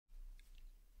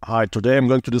Hi, today I'm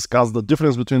going to discuss the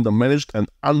difference between the managed and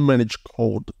unmanaged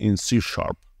code in C#.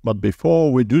 But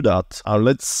before we do that,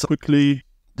 let's quickly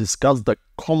discuss the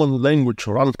common language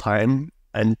runtime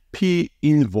and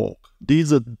p-invoke.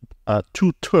 These are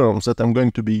two terms that I'm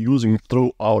going to be using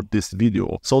throughout this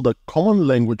video. So the common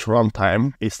language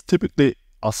runtime is typically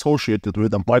associated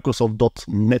with the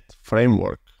Microsoft.NET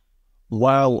framework,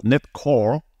 while .NET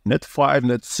Core, .NET 5,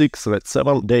 .NET 6, .NET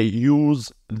 7, they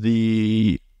use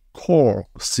the Core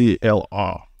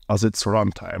CLR as its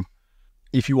runtime.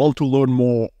 If you want to learn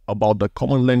more about the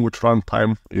common language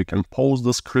runtime, you can pause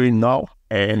the screen now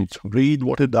and read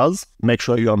what it does. Make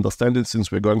sure you understand it,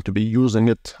 since we're going to be using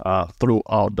it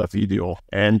throughout the video.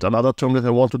 And another term that I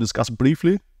want to discuss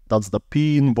briefly, that's the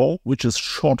p-invoke, which is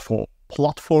short for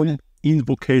Platform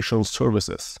Invocation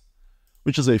Services,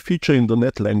 which is a feature in the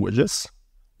 .NET languages,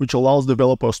 which allows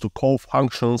developers to call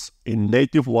functions in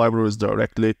native libraries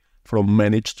directly from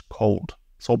managed code.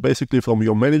 So basically, from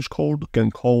your managed code, you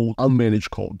can call unmanaged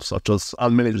code, such as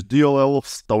unmanaged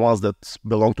DLLs, the ones that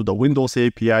belong to the Windows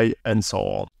API, and so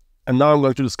on. And now I'm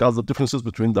going to discuss the differences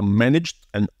between the managed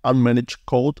and unmanaged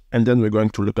code, and then we're going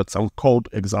to look at some code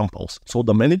examples. So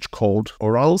the managed code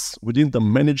runs within the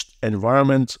managed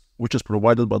environment, which is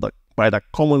provided by the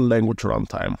common language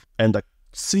runtime. And the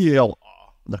CLR,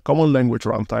 the common language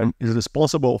runtime, is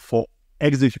responsible for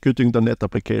executing the .NET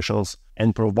applications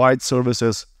and provide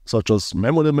services such as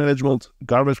memory management,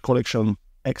 garbage collection,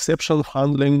 exception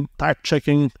handling, type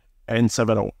checking, and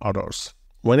several others.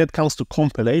 When it comes to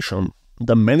compilation,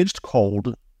 the managed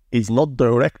code is not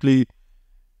directly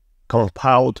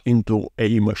compiled into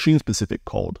a machine-specific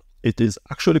code. It is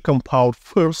actually compiled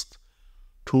first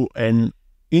to an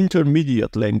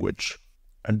intermediate language,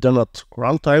 and then at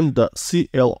runtime, the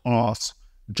CLR's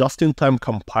just-in-time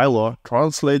compiler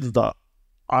translates the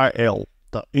IL,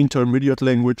 the intermediate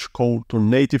language code, to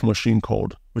native machine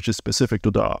code, which is specific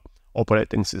to the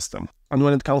operating system. And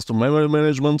when it comes to memory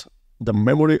management, the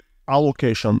memory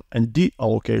allocation and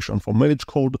deallocation for managed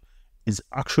code is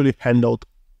actually handled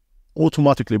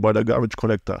automatically by the garbage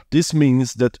collector. This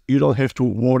means that you don't have to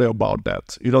worry about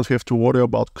that. You don't have to worry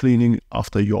about cleaning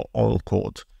after your own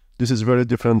code. This is very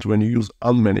different when you use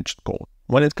unmanaged code.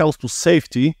 When it comes to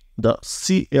safety, the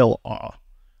CLR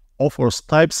offers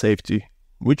type safety,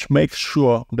 which makes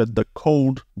sure that the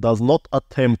code does not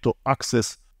attempt to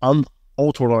access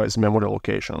unauthorized memory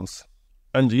locations.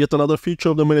 And yet another feature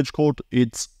of the managed code,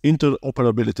 it's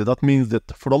interoperability. That means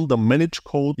that from the managed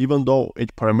code, even though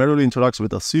it primarily interacts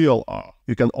with the CLR,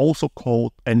 you can also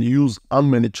code and use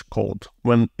unmanaged code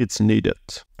when it's needed.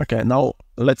 Okay, now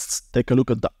let's take a look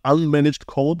at the unmanaged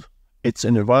code. It's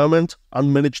an environment.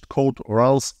 Unmanaged code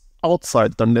runs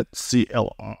outside the .NET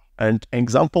CLR. And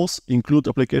examples include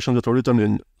applications that are written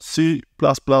in C++,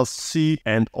 C,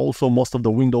 and also most of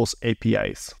the Windows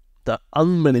APIs. The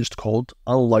unmanaged code,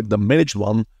 unlike the managed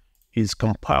one, is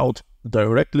compiled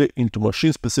directly into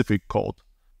machine-specific code.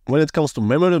 When it comes to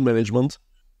memory management,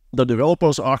 the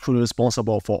developers are actually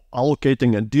responsible for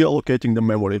allocating and deallocating the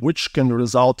memory, which can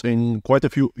result in quite a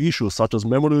few issues such as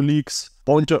memory leaks,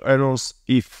 pointer errors,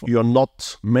 if you're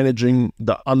not managing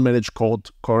the unmanaged code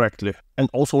correctly. And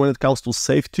also when it comes to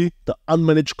safety, the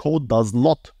unmanaged code does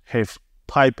not have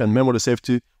type and memory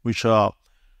safety, which are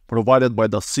provided by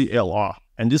the CLR.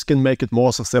 And this can make it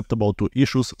more susceptible to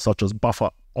issues such as buffer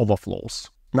overflows.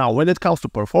 Now, when it comes to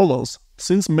performance,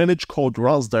 since managed code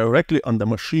runs directly on the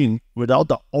machine without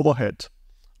the overhead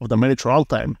of the managed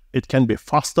runtime, it can be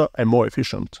faster and more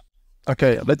efficient.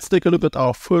 Okay, let's take a look at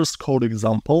our first code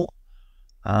example,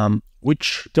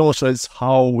 which demonstrates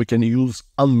how we can use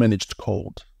unmanaged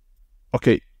code.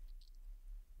 Okay,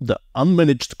 the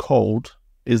unmanaged code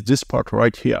is this part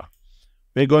right here.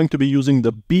 We're going to be using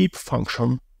the beep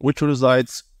function, which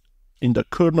resides in the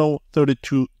kernel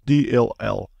 32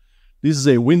 DLL. This is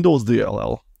a Windows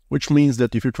DLL, which means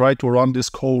that if you try to run this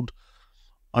code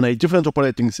on a different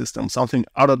operating system, something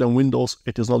other than Windows,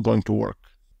 it is not going to work.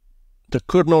 The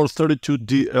kernel 32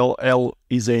 DLL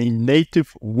is a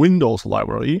native Windows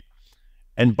library,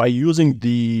 and by using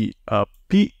the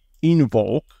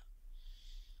p-invoke,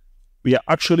 we are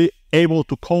actually able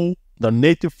to call the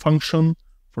native function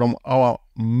from our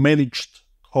managed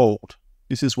code.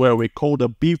 This is where we call the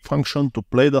beep function to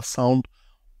play the sound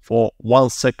for 1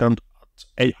 second at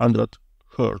 800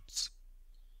 Hertz.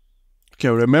 Okay,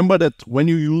 remember that when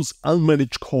you use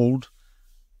unmanaged code,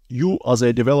 you as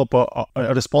a developer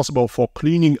are responsible for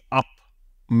cleaning up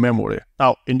memory.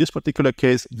 Now, in this particular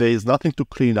case, there is nothing to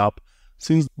clean up,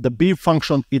 since the beep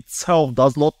function itself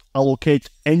does not allocate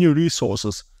any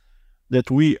resources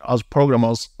that we as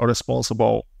programmers are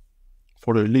responsible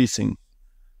for releasing.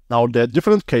 Now, there are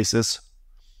different cases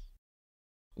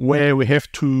where we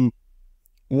have to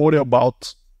worry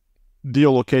about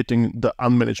deallocating the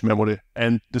unmanaged memory.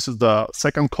 And this is the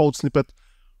second code snippet,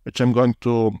 which I'm going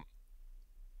to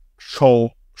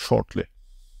show shortly.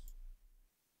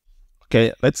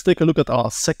 Okay, let's take a look at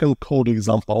our second code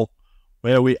example,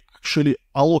 where we actually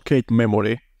allocate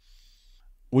memory,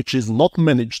 which is not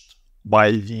managed by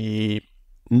the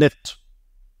net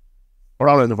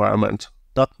run environment.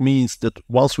 That means that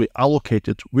once we allocate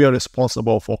it, we are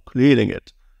responsible for clearing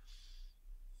it.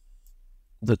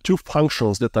 The two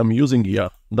functions that I'm using here,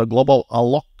 the global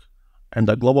alloc and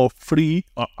the global free,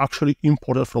 are actually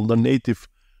imported from the native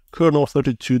kernel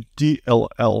 32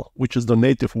 DLL, which is the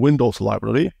native Windows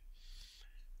library.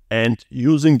 And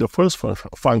using the first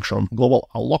function, global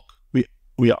alloc,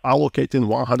 we are allocating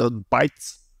 100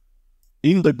 bytes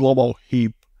in the global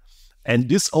heap. And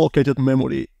this allocated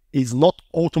memory is not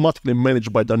automatically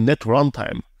managed by the net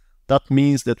runtime. That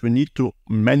means that we need to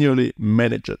manually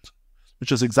manage it,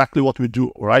 which is exactly what we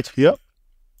do right here.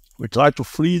 We try to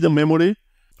free the memory.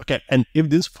 Okay, and if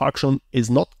this function is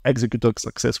not executed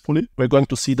successfully, we're going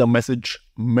to see the message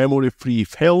memory free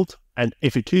failed. And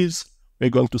if it is, we're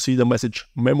going to see the message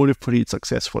memory freed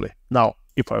successfully. Now,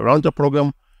 if I run the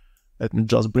program, let me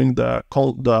just bring the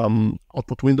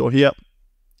output window here.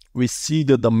 We see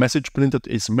that the message printed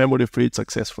is memory freed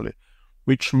successfully,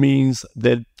 which means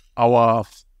that our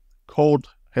code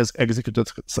has executed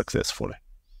successfully.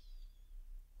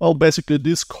 Well, basically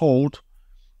this code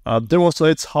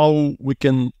demonstrates how we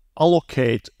can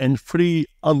allocate and free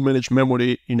unmanaged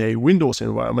memory in a Windows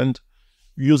environment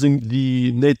using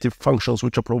the native functions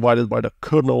which are provided by the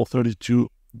kernel 32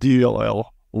 DLL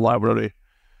library.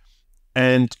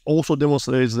 And also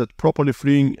demonstrates that properly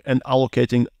freeing and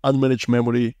allocating unmanaged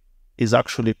memory is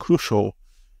actually crucial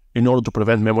in order to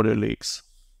prevent memory leaks.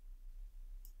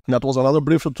 And that was another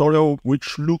brief tutorial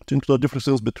which looked into the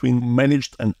differences between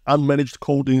managed and unmanaged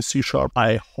code in C#.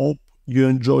 I hope you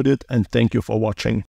enjoyed it, and thank you for watching.